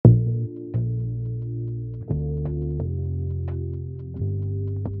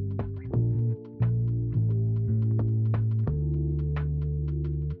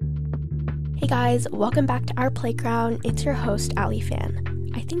guys, welcome back to our playground. It's your host, Ali Fan.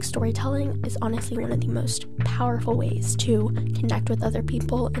 I think storytelling is honestly one of the most powerful ways to connect with other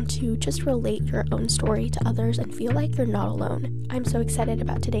people and to just relate your own story to others and feel like you're not alone. I'm so excited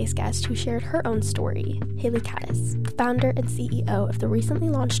about today's guest who shared her own story, Haley Caddis, founder and CEO of the recently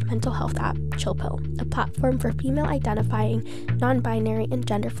launched mental health app, Chill Pill, a platform for female-identifying, non-binary, and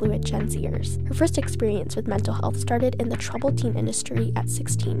gender-fluid Gen Zers. Her first experience with mental health started in the troubled teen industry at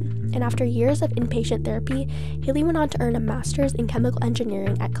 16, and after years of inpatient therapy, Haley went on to earn a master's in chemical engineering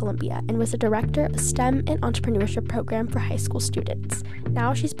at Columbia and was the director of a STEM and entrepreneurship program for high school students.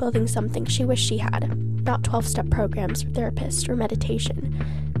 Now she's building something she wished she had, not 12-step programs for therapists or meditation,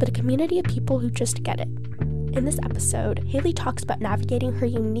 but a community of people who just get it. In this episode, Haley talks about navigating her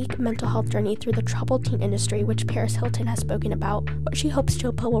unique mental health journey through the troubled teen industry, which Paris Hilton has spoken about, what she hopes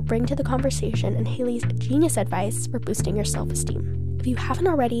Chill Pill will bring to the conversation, and Haley's genius advice for boosting your self-esteem. If you haven't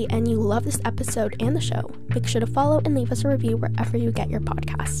already and you love this episode and the show, make sure to follow and leave us a review wherever you get your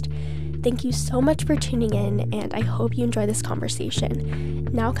podcast. Thank you so much for tuning in, and I hope you enjoy this conversation.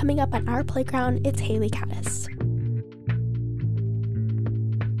 Now coming up on our playground, it's Haley Caddis.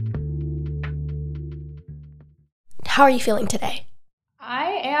 How are you feeling today?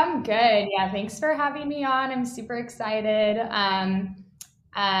 I am good. Yeah, thanks for having me on. I'm super excited.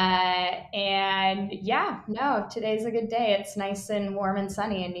 And yeah, no, today's a good day. It's nice and warm and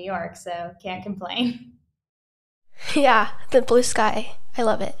sunny in New York, so can't complain. Yeah, the blue sky. I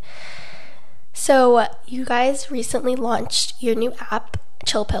love it. So you guys recently launched your new app,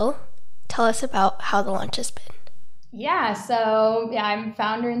 Chill Pill. Tell us about how the launch has been. Yeah, I'm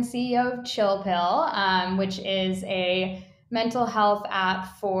founder and CEO of Chill Pill, which is a mental health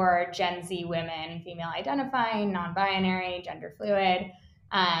app for Gen Z women, female identifying, non-binary, gender fluid.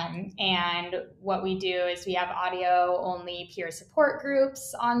 And what we do is we have audio-only peer support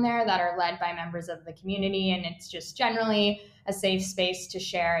groups on there that are led by members of the community, and it's just generally a safe space to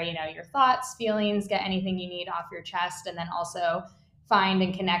share, your thoughts, feelings, get anything you need off your chest, and then also find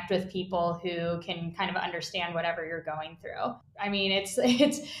and connect with people who can kind of understand whatever you're going through. I mean, it's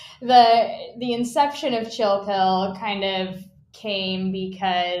the inception of Chill Pill kind of came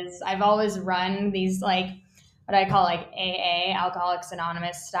because I've always run these what I call AA, Alcoholics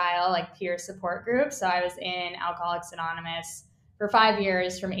Anonymous style, peer support groups. So I was in Alcoholics Anonymous for 5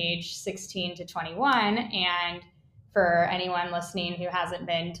 years from age 16 to 21. And for anyone listening who hasn't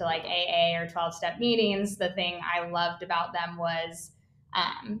been to AA or 12-step meetings, the thing I loved about them was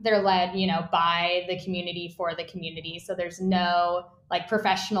they're led, by the community for the community. So there's no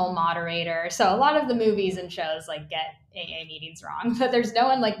professional moderator. So a lot of the movies and shows get AA meetings wrong, but there's no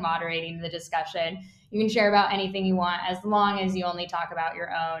one moderating the discussion. You can share about anything you want as long as you only talk about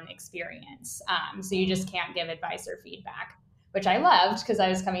your own experience. So you just can't give advice or feedback, which I loved because I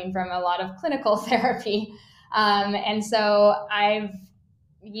was coming from a lot of clinical therapy. And so I've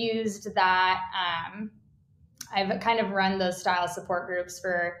used that. I've kind of run those style support groups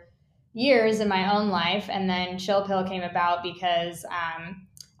for years in my own life. And then Chill Pill came about because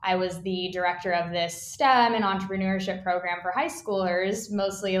I was the director of this STEM and entrepreneurship program for high schoolers,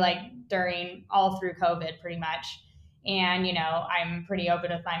 mostly all through COVID pretty much. And, I'm pretty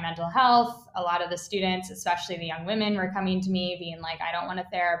open with my mental health. A lot of the students, especially the young women, were coming to me being I don't want a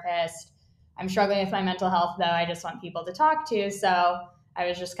therapist. I'm struggling with my mental health, though. I just want people to talk to. So I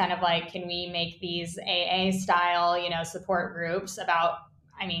was just kind of can we make these AA style, support groups about,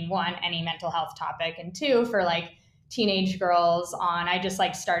 one, any mental health topic, and two, for teenage girls I just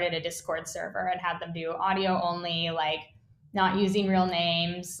started a Discord server and had them do audio only, not using real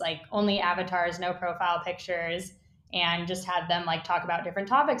names, only avatars, no profile pictures, and just had them talk about different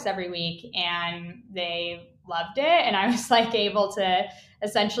topics every week. And they loved it. And I was able to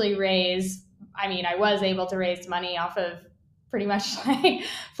essentially I was able to raise money off of pretty much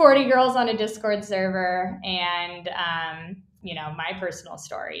 40 girls on a Discord server and, my personal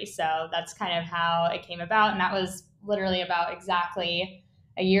story. So that's kind of how it came about. And that was literally about exactly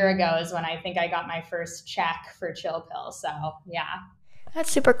a year ago is when I think I got my first check for Chill Pill. So yeah.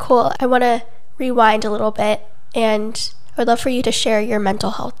 That's super cool. I want to rewind a little bit, and I would love for you to share your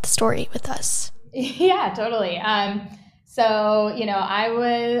mental health story with us. Yeah, totally. So,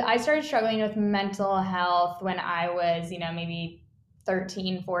 I started struggling with mental health when I was, maybe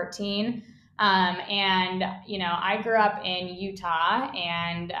 13, 14. And I grew up in Utah,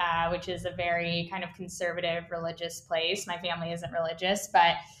 and which is a very kind of conservative religious place. My family isn't religious,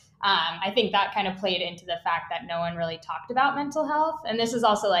 but I think that kind of played into the fact that no one really talked about mental health. And this is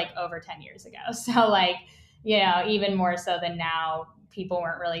also over 10 years ago. So even more so than now, people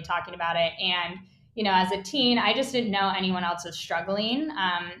weren't really talking about it. And as a teen, I just didn't know anyone else was struggling.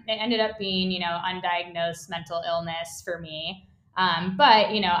 It ended up being, undiagnosed mental illness for me. But,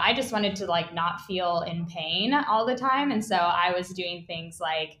 I just wanted to like not feel in pain all the time. And so I was doing things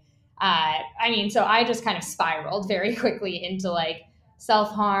like, so I just kind of spiraled very quickly into like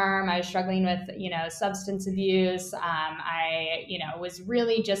self-harm. I was struggling with, substance abuse. Was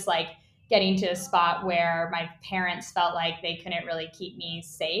really just like getting to a spot where my parents felt like they couldn't really keep me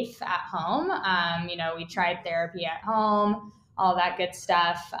safe at home. We tried therapy at home, all that good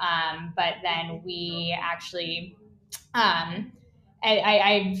stuff. But then we actually,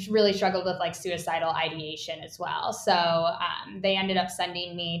 I really struggled with like suicidal ideation as well. So they ended up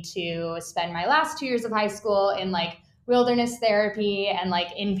sending me to spend my last 2 years of high school in like wilderness therapy and like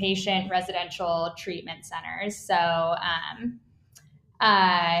inpatient residential treatment centers. So,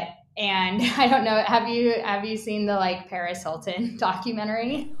 and I don't know, have you seen the like Paris Hilton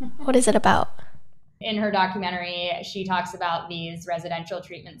documentary? What is it about? In her documentary, she talks about these residential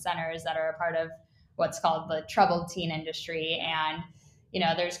treatment centers that are a part of what's called the troubled teen industry. And,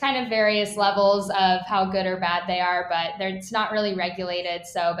 there's kind of various levels of how good or bad they are, but it's not really regulated.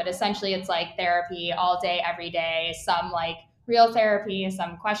 But essentially it's like therapy all day, every day, some like real therapy,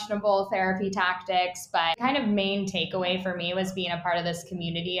 some questionable therapy tactics. But kind of main takeaway for me was being a part of this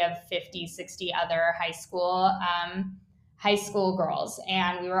community of 50, 60 other high school girls.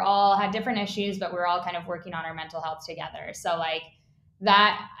 And we all had different issues, but we were all kind of working on our mental health together. So like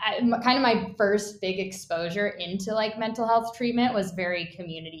that kind of my first big exposure into like mental health treatment was very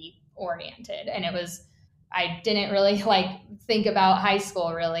community oriented. And I didn't really like think about high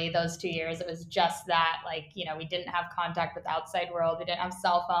school really those 2 years. It was just that like, we didn't have contact with the outside world. We didn't have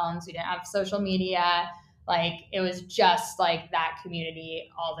cell phones. We didn't have social media. Like it was just like that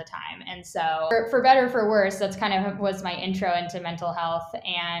community all the time. And so for better or for worse, that's kind of was my intro into mental health.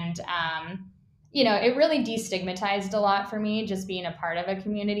 And, it really destigmatized a lot for me just being a part of a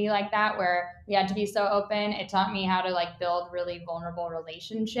community like that where we had to be so open. It taught me how to like build really vulnerable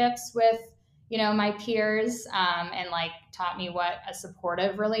relationships with, my peers, and like taught me what a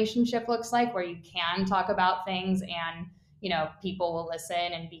supportive relationship looks like where you can talk about things and, people will listen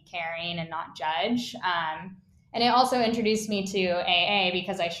and be caring and not judge. And it also introduced me to AA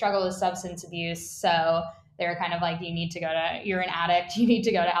because I struggle with substance abuse. So they were kind of like, you're an addict, you need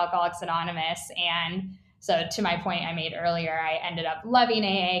to go to Alcoholics Anonymous. And so to my point I made earlier, I ended up loving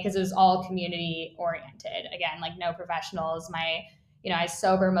AA because it was all community oriented. Again, like no professionals. I was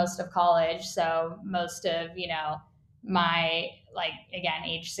sober most of college. So most of, my, like, again,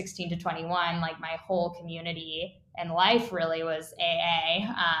 age 16 to 21, like my whole community and life really was AA.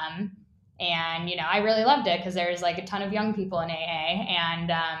 And, I really loved it because there's like a ton of young people in AA.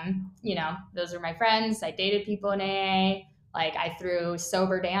 And, those are my friends. I dated people in AA. Like I threw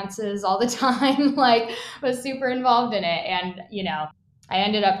sober dances all the time, like was super involved in it. And, I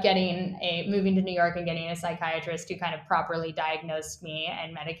ended up moving to New York and getting a psychiatrist who kind of properly diagnosed me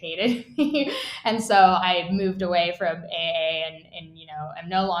and medicated me. And so I moved away from AA and I'm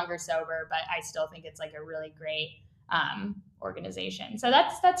no longer sober, but I still think it's like a really great organization. So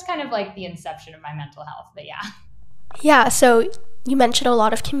that's kind of like the inception of my mental health. But yeah. Yeah. So you mentioned a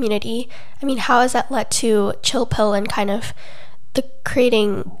lot of community. I mean, how has that led to Chill Pill and kind of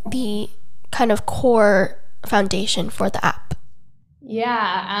creating the kind of core foundation for the app?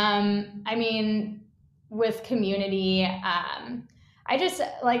 Yeah. With community, I just,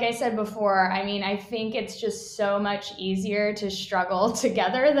 like I said before, I think it's just so much easier to struggle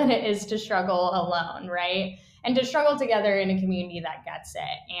together than it is to struggle alone, right? And to struggle together in a community that gets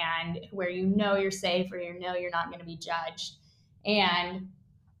it and where you're safe or you're not going to be judged. And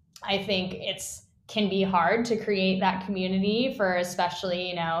I think can be hard to create that community for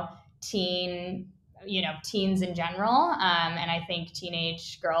especially, teens in general. And I think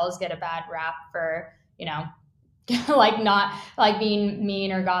teenage girls get a bad rap for, like not like being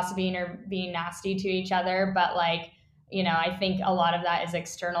mean or gossiping or being nasty to each other. But like, I think a lot of that is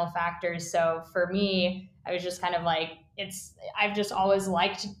external factors. So for me, I was just kind of like, I've just always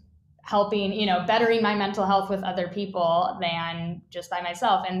liked helping, bettering my mental health with other people than just by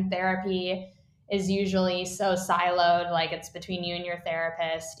myself. And therapy is usually so siloed, like it's between you and your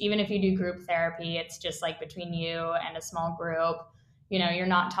therapist. Even if you do group therapy, it's just like between you and a small group. You're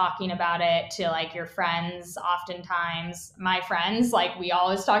not talking about it to like your friends. Oftentimes my friends, like we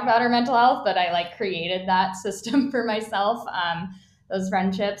always talk about our mental health, but I like created that system for myself, those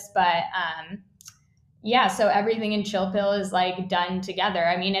friendships. But yeah, so everything in Chill Pill is like done together.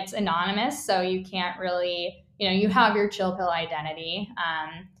 It's anonymous, so you can't really, you have your Chill Pill identity.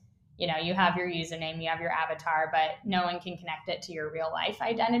 you have your username, you have your avatar, but no one can connect it to your real life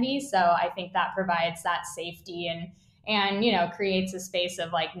identity. So I think that provides that safety and creates a space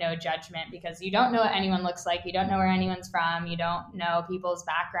of like no judgment, because you don't know what anyone looks like, you don't know where anyone's from, you don't know people's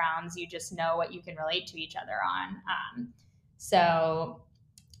backgrounds, you just know what you can relate to each other on. So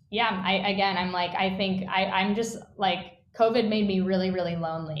yeah, I think I'm just like, COVID made me really, really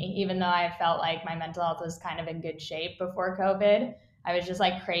lonely, even though I felt like my mental health was kind of in good shape before COVID. I was just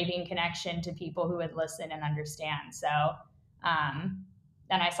like craving connection to people who would listen and understand. So,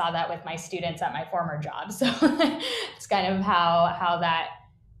 and I saw that with my students at my former job. So it's kind of how that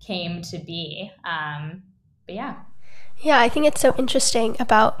came to be. But yeah. Yeah, I think it's so interesting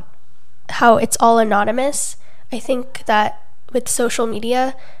about how it's all anonymous. I think that with social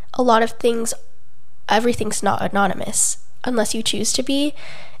media, a lot of things, everything's not anonymous unless you choose to be.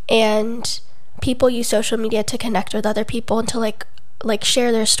 And people use social media to connect with other people and to like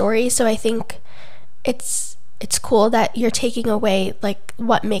share their stories. So I think it's cool that you're taking away like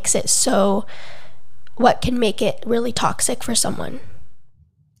what can make it really toxic for someone.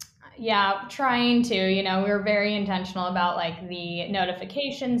 Yeah, trying to, we're very intentional about like the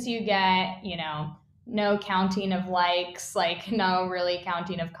notifications you get, no counting of likes, like no really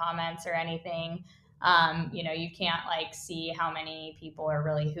counting of comments or anything. You can't like see how many people are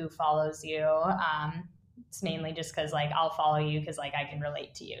really who follows you. It's mainly just because like I'll follow you because like I can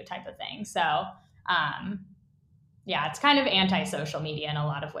relate to you type of thing. So yeah, it's kind of anti-social media in a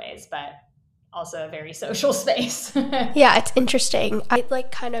lot of ways, but also a very social space. Yeah, it's interesting. It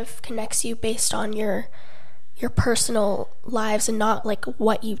like kind of connects you based on your personal lives and not like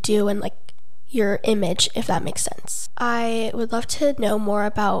what you do and like your image, if that makes sense. I would love to know more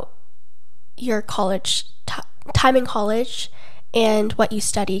about your college time in college and what you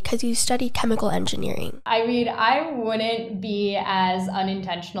study, because you studied chemical engineering. I mean, I wouldn't be as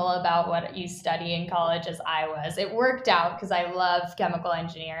unintentional about what you study in college as I was. It worked out because I love chemical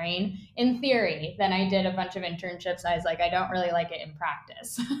engineering in theory. Then I did a bunch of internships. I was like, I don't really like it in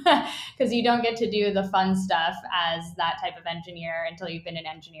practice because you don't get to do the fun stuff as that type of engineer until you've been an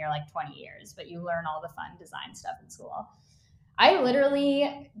engineer like 20 years, but you learn all the fun design stuff in school. When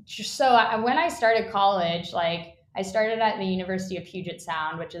I started college, like I started at the University of Puget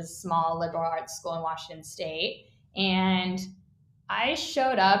Sound, which is a small liberal arts school in Washington State. And I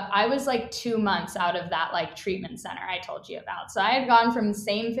showed up, I was like 2 months out of that like treatment center I told you about. So I had gone from the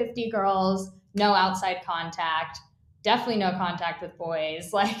same 50 girls, no outside contact, definitely no contact with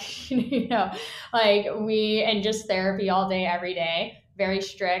boys, and just therapy all day, every day, very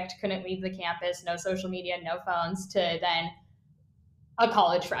strict, couldn't leave the campus, no social media, no phones, to then a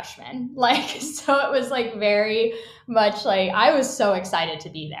college freshman. So it was like very much like I was so excited to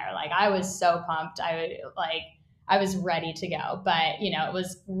be there. Like I was so pumped. I was ready to go. But, it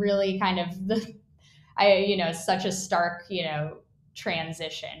was really kind of such a stark,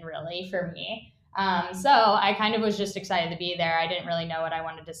 transition really for me. So I kind of was just excited to be there. I didn't really know what I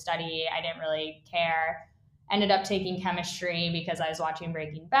wanted to study. I didn't really care. Ended up taking chemistry because I was watching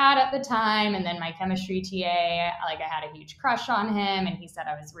Breaking Bad at the time. And then my chemistry TA, like I had a huge crush on him and he said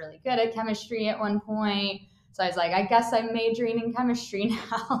I was really good at chemistry at one point. So I was like, I guess I'm majoring in chemistry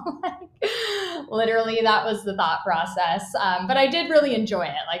now. Literally that was the thought process. But I did really enjoy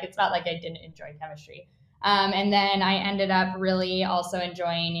it. Like, it's not like I didn't enjoy chemistry. And then I ended up really also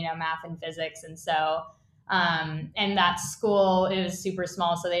enjoying, math and physics. And so and that school, it was super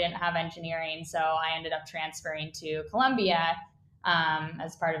small, so they didn't have engineering. So I ended up transferring to Columbia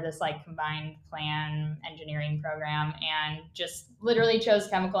as part of this like combined plan engineering program, and just literally chose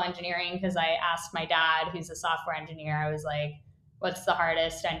chemical engineering because I asked my dad, who's a software engineer, I was like, what's the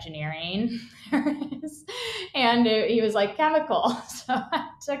hardest engineering there is? And he was like, chemical. So I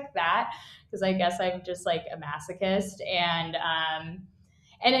took that because I guess I'm just like a masochist.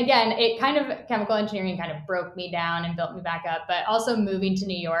 And again, chemical engineering kind of broke me down and built me back up, but also moving to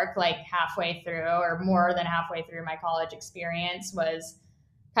New York, like halfway through or more than halfway through my college experience was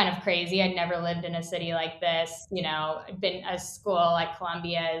kind of crazy. I'd never lived in a city like this. Been a school like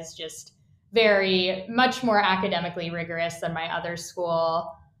Columbia is just very much more academically rigorous than my other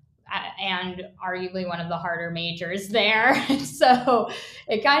school, and arguably one of the harder majors there. So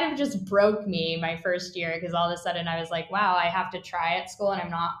it kind of just broke me my first year because all of a sudden I was like, wow, I have to try at school and I'm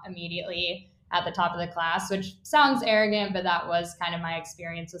not immediately at the top of the class, which sounds arrogant, but that was kind of my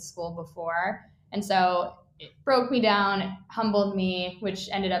experience with school before. And so it broke me down, humbled me, which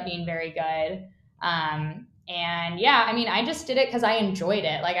ended up being very good. And yeah, I mean, I just did it because I enjoyed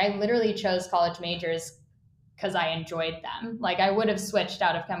it. Like I literally chose college majors because I enjoyed them. Like I would have switched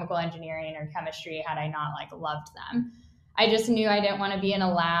out of chemical engineering or chemistry had I not like loved them. I just knew I didn't want to be in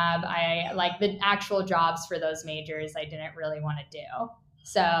a lab. I like the actual jobs for those majors I didn't really want to do.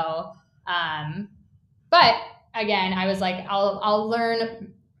 So, but again, I was like, I'll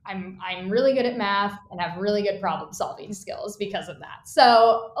learn. I'm really good at math and have really good problem solving skills because of that.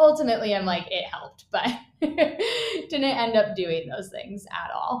 So ultimately, I'm like, it helped, but didn't end up doing those things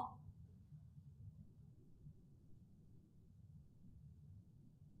at all.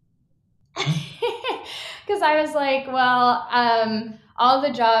 Because I was like, well, all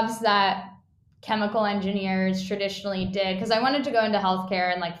the jobs that chemical engineers traditionally did, because I wanted to go into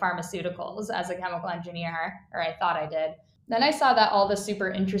healthcare and like pharmaceuticals as a chemical engineer, or I thought I did. Then I saw that all the super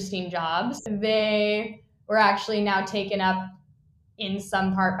interesting jobs, they were actually now taken up in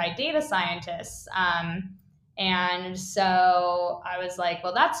some part by data scientists. And so I was like,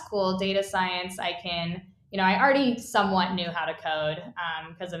 well, that's cool. Data science, I can, I already somewhat knew how to code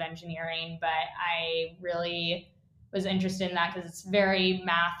because of engineering, but I really was interested in that because it's very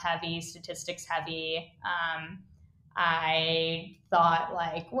math heavy, statistics heavy. I thought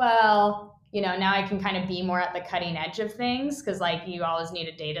like, well, now I can kind of be more at the cutting edge of things because like you always need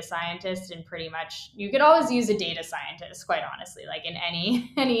a data scientist and pretty much you could always use a data scientist, quite honestly, like in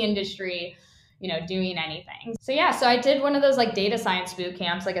any any industry, doing anything. So yeah, so I did one of those like data science boot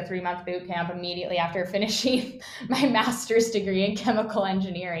camps, like a 3-month boot camp immediately after finishing my master's degree in chemical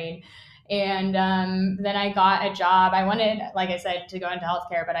engineering. And then I got a job. I wanted, like I said, to go into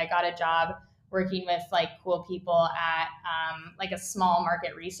healthcare, but I got a job working with like cool people at like a small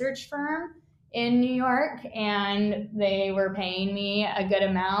market research firm in New York, and they were paying me a good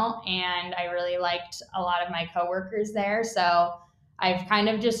amount, and I really liked a lot of my coworkers there. So I've kind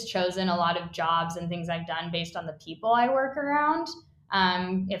of just chosen a lot of jobs and things I've done based on the people I work around.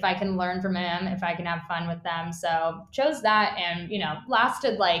 If I can learn from them, if I can have fun with them. So chose that and,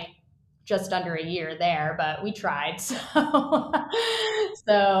 lasted like just under a year there, but we tried. So,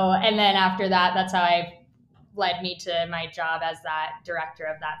 and then after that, that's how I led me to my job as that director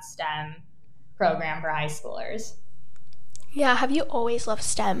of that STEM program for high schoolers. Yeah, have you always loved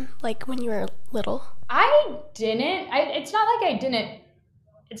STEM, like when you were little? I didn't. It's not like I didn't.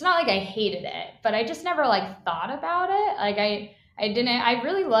 It's not like I hated it, but I just never like thought about it. Like I didn't. I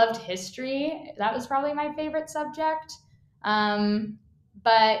really loved history. That was probably my favorite subject.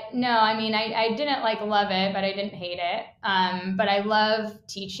 But no, I mean, I didn't like love it, but I didn't hate it. But I love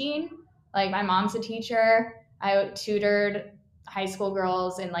teaching. Like my mom's a teacher. I tutored high school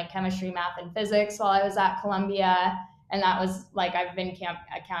girls in like chemistry, math, and physics while I was at Columbia. And that was like, I've been a camp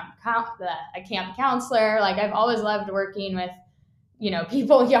counselor. Like I've always loved working with,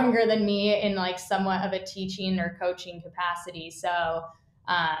 people younger than me in like somewhat of a teaching or coaching capacity. So,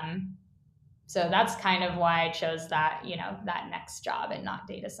 so that's kind of why I chose that, that next job and not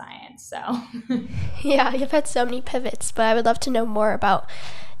data science. So yeah, you've had so many pivots, but I would love to know more about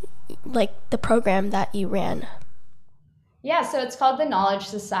like the program that you ran. Yeah, so it's called the Knowledge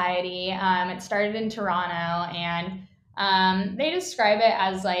Society. It started in Toronto, and they describe it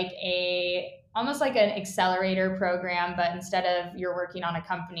as like almost like an accelerator program, but instead of you're working on a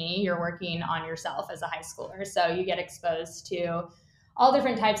company, you're working on yourself as a high schooler. So you get exposed to all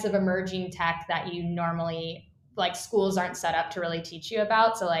different types of emerging tech that you normally, like schools aren't set up to really teach you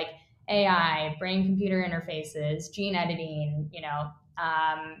about. So like AI, brain computer interfaces, gene editing,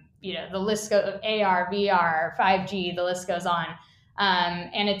 the list goes of AR, VR, 5G, the list goes on.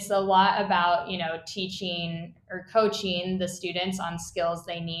 And it's a lot about, teaching or coaching the students on skills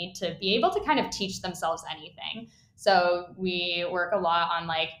they need to be able to kind of teach themselves anything. So we work a lot on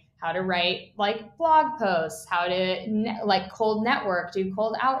like how to write like blog posts, how to like cold network, do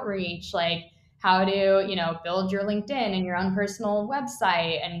cold outreach, like how to, build your LinkedIn and your own personal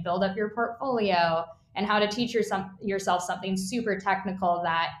website and build up your portfolio, and how to teach yourself something super technical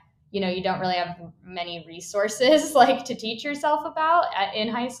that, you don't really have many resources like to teach yourself about in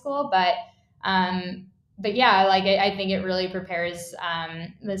high school. But yeah, like I think it really prepares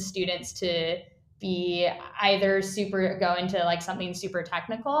the students to be either go into like something super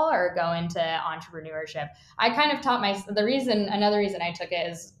technical or go into entrepreneurship. I kind of taught another reason I took it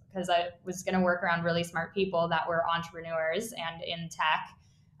is because I was going to work around really smart people that were entrepreneurs and in tech.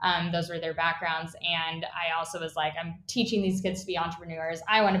 Those were their backgrounds. And I also was like, I'm teaching these kids to be entrepreneurs.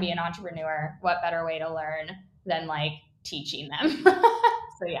 I want to be an entrepreneur. What better way to learn than like teaching them?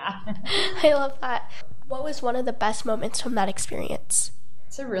 So yeah. I love that. What was one of the best moments from that experience?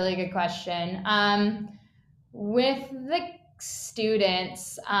 It's a really good question. With the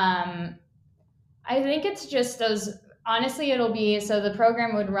students, I think it's just those, honestly, so the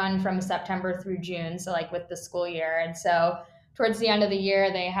program would run from September through June. So like with the school year. And so towards the end of the year,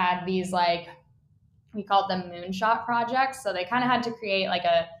 they had these like we called them moonshot projects. So they kind of had to create like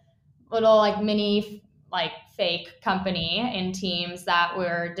a little like mini like fake company in teams that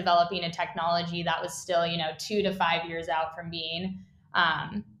were developing a technology that was still, 2 to 5 years out from being,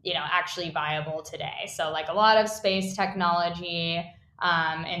 actually viable today. So like a lot of space technology,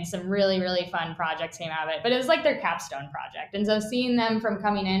 and some really, really fun projects came out of it. But it was like their capstone project. And so seeing them from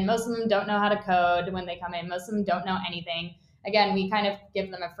coming in, most of them don't know how to code when they come in. Most of them don't know anything. Again, we kind of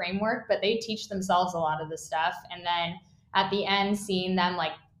give them a framework, but they teach themselves a lot of this stuff. And then at the end, seeing them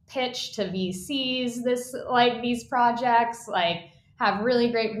like pitch to VCs these projects, like have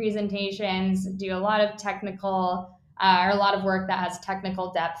really great presentations, do a lot of technical or a lot of work that has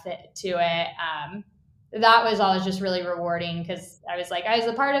technical depth to it. That was always just really rewarding because I was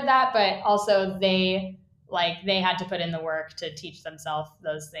a part of that, but also they had to put in the work to teach themselves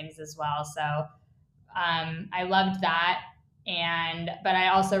those things as well. So I loved that. But I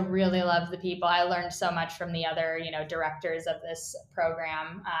also really loved the people. I learned so much from the other, directors of this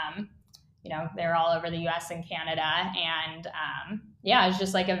program. They're all over the US and Canada. And it was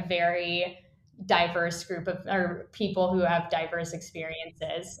just like a very diverse group of people who have diverse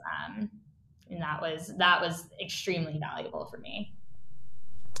experiences. And that was extremely valuable for me.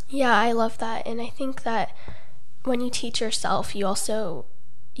 Yeah, I love that. And I think that when you teach yourself,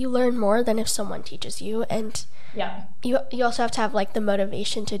 you learn more than if someone teaches you. And yeah, you also have to have like the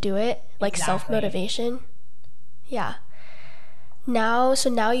motivation to do it, like exactly. Self-motivation. Yeah. Now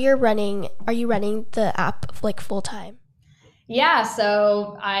are you running the app like full time? Yeah,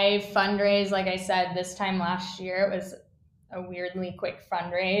 so I fundraised, like I said, this time last year. It was a weirdly quick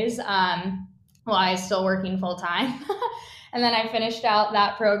fundraise. Well, I was still working full time. And then I finished out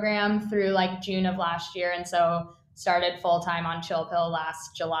that program through like June of last year. And so started full time on Chill Pill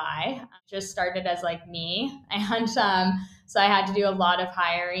last July. Just started as like me. And so I had to do a lot of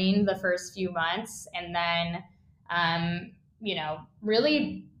hiring the first few months. And then,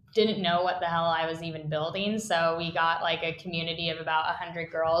 really didn't know what the hell I was even building. So we got like a community of about 100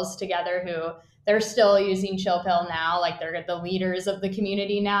 girls together who they're still using Chill Pill now. Like they're the leaders of the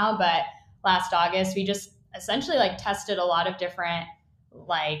community now. But last August, we just essentially like tested a lot of different,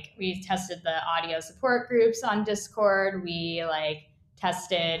 we tested the audio support groups on Discord. We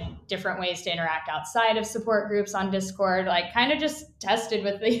tested different ways to interact outside of support groups on Discord, kind of just tested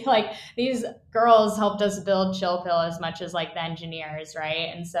with these girls helped us build Chill Pill as much as the engineers,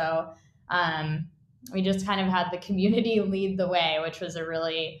 right? And so we just kind of had the community lead the way, which was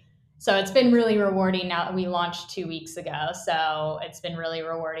so it's been really rewarding now that we launched 2 weeks ago. So it's been really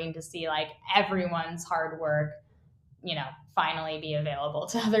rewarding to see everyone's hard work, finally be available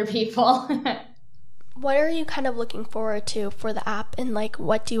to other people. What are you kind of looking forward to for the app, and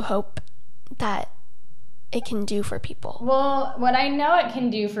what do you hope that it can do for people? Well, what I know it can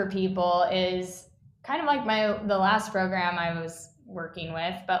do for people is kind of the last program I was working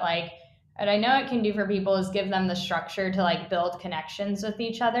with, but what I know it can do for people is give them the structure to build connections with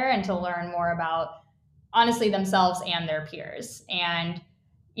each other and to learn more about honestly themselves and their peers. And,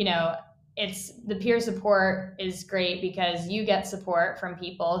 it's the peer support is great because you get support from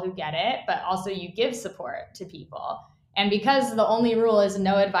people who get it, but also you give support to people. And because the only rule is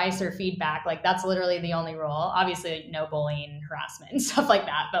no advice or feedback, that's literally the only rule. Obviously, no bullying, harassment, and stuff like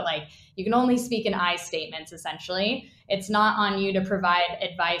that. But you can only speak in I statements, essentially. It's not on you to provide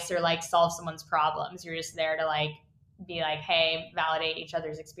advice or solve someone's problems. You're just there to be hey, validate each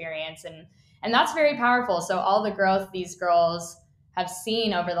other's experience. And that's very powerful. So all the growth these girls have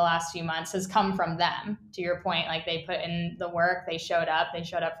seen over the last few months has come from them. To your point, they put in the work, they showed up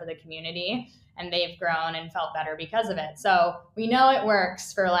for the community, and they've grown and felt better because of it. So we know it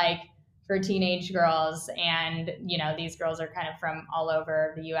works for teenage girls. And, these girls are kind of from all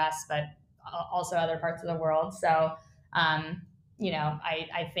over the US, but also other parts of the world. So,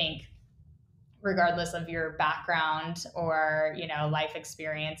 I think regardless of your background or, life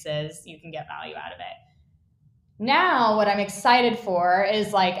experiences, you can get value out of it. Now, what I'm excited for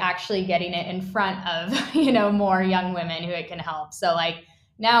is actually getting it in front of, more young women who it can help. So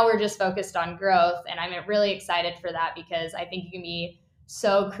now we're just focused on growth, and I'm really excited for that because I think you can be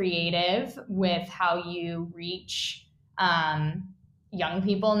so creative with how you reach young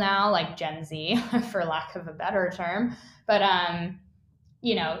people now, Gen Z, for lack of a better term. But,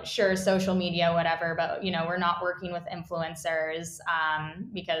 sure, social media, whatever, but, we're not working with influencers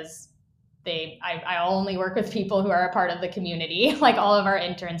because I only work with people who are a part of the community. All of our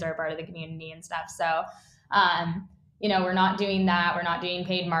interns are a part of the community and stuff. So, we're not doing that. We're not doing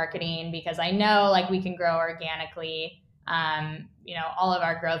paid marketing because I know we can grow organically. All of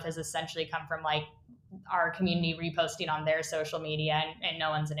our growth has essentially come from our community reposting on their social media, and no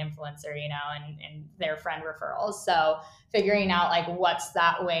one's an influencer, and their friend referrals. So figuring out like what's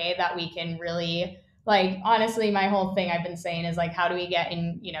that way that we can really, like, honestly, my whole thing I've been saying is like, how do we get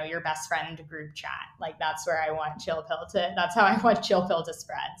in, your best friend group chat? Like that's where I want that's how I want Chill Pill to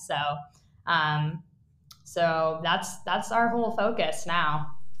spread. So that's our whole focus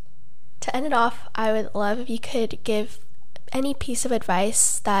now. To end it off, I would love if you could give any piece of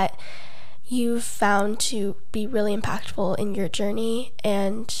advice that you've found to be really impactful in your journey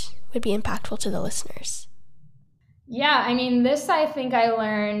and would be impactful to the listeners. Yeah, I mean, this I think I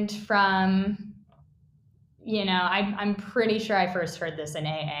learned from, I'm pretty sure I first heard this in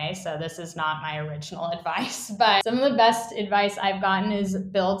AA, so this is not my original advice, but some of the best advice I've gotten is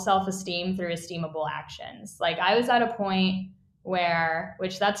build self-esteem through esteemable actions. Like I was at a point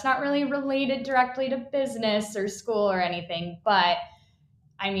which that's not really related directly to business or school or anything, but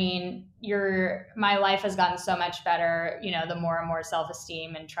I mean, my life has gotten so much better, the more and more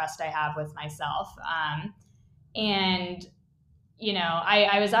self-esteem and trust I have with myself. And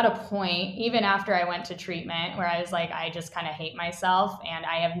I was at a point, even after I went to treatment, where I was like, I just kind of hate myself and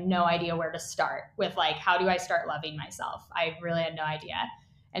I have no idea where to start with, like, how do I start loving myself? I really had no idea.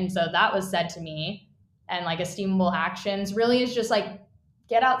 And so that was said to me, and like esteemable actions really is just like,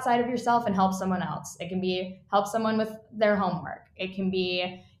 get outside of yourself and help someone else. It can be help someone with their homework. It can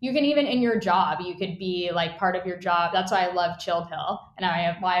be, you can even in your job, you could be like part of your job. That's why I love Chill Pill.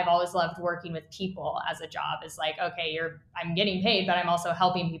 And why I've always loved working with people as a job is like, okay, I'm getting paid, but I'm also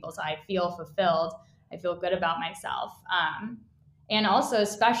helping people. So I feel fulfilled. I feel good about myself. And also,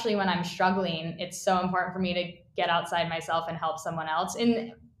 especially when I'm struggling, it's so important for me to get outside myself and help someone else.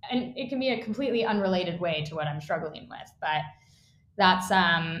 And it can be a completely unrelated way to what I'm struggling with, but that's,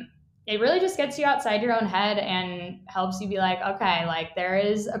 it really just gets you outside your own head and helps you be like, okay, like there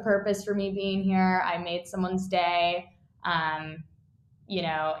is a purpose for me being here. I made someone's day, and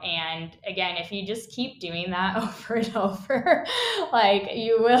again, if you just keep doing that over and over, like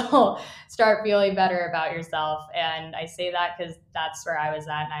you will start feeling better about yourself. And I say that because that's where I was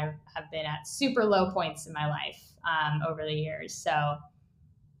at, and I have been at super low points in my life over the years. So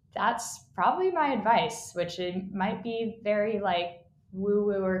that's probably my advice, which it might be very like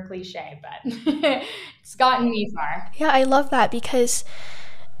woo-woo or cliche, but it's gotten me far. Yeah, I love that because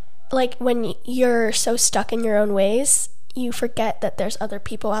like when you're so stuck in your own ways, you forget that there's other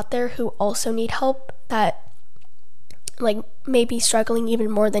people out there who also need help that like may be struggling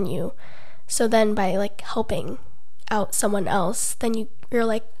even more than you. So then by like helping out someone else, then you're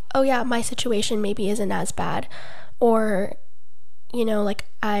like, oh yeah, my situation maybe isn't as bad, or like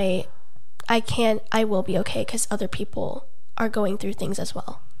I will be okay because other people are going through things as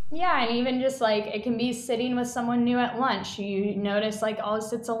well. Yeah, and even just like it can be sitting with someone new at lunch. You notice like, oh,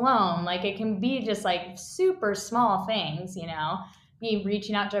 sits alone. Like it can be just like super small things, be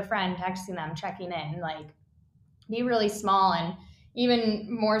reaching out to a friend, texting them, checking in, like be really small. And even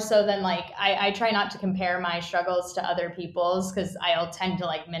more so than like, I try not to compare my struggles to other people's because I'll tend to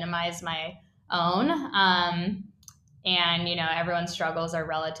like minimize my own. And, everyone's struggles are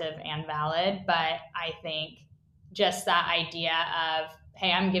relative and valid, but I think just that idea of,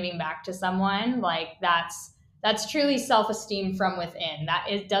 hey, I'm giving back to someone, like that's truly self-esteem from within. That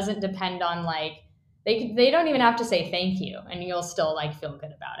it doesn't depend on like, they don't even have to say thank you and you'll still like feel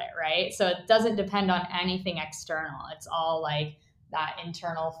good about it, right? So it doesn't depend on anything external. It's all like that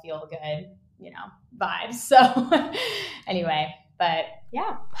internal feel good, vibes. So anyway, but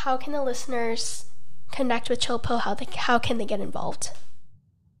yeah. How can the listeners connect with Chill Pill? How can they get involved?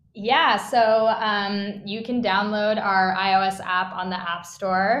 Yeah, so you can download our iOS app on the App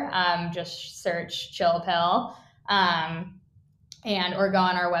Store. Just search Chill Pill, or go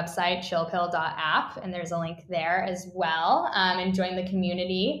on our website, chillpill.app, and there's a link there as well. And join the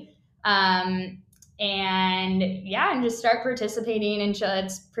community. And just start participating and chill.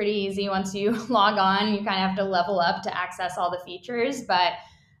 It's pretty easy once you log on. You kind of have to level up to access all the features, but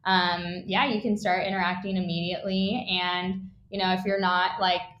you can start interacting immediately. And, if you're not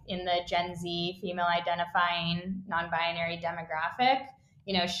like in the Gen Z female identifying non-binary demographic,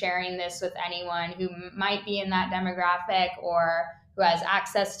 sharing this with anyone who might be in that demographic or who has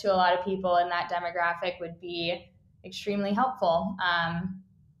access to a lot of people in that demographic would be extremely helpful.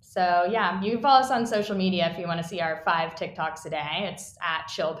 So yeah, you can follow us on social media if you want to see our 5 TikToks a day. It's at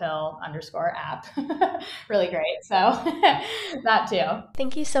chillpill_app. Really great. So that too.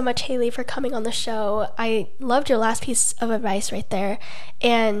 Thank you so much, Haley, for coming on the show. I loved your last piece of advice right there.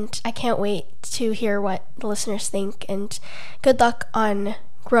 And I can't wait to hear what the listeners think. And good luck on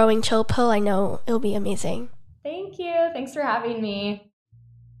growing Chill Pill. I know it'll be amazing. Thank you. Thanks for having me.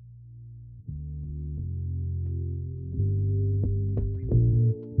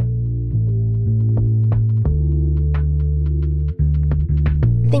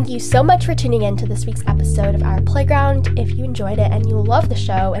 Thank you so much for tuning in to this week's episode of Our Playground. If you enjoyed it and you love the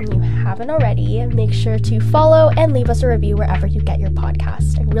show and you haven't already, make sure to follow and leave us a review wherever you get your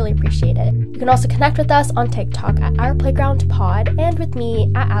podcast. I really appreciate it. You can also connect with us on TikTok at Our Playground Pod and with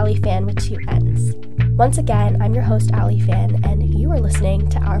me at AllieFan with 2 N's. Once again, I'm your host, AllieFan, and you are listening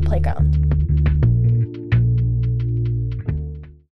to Our Playground.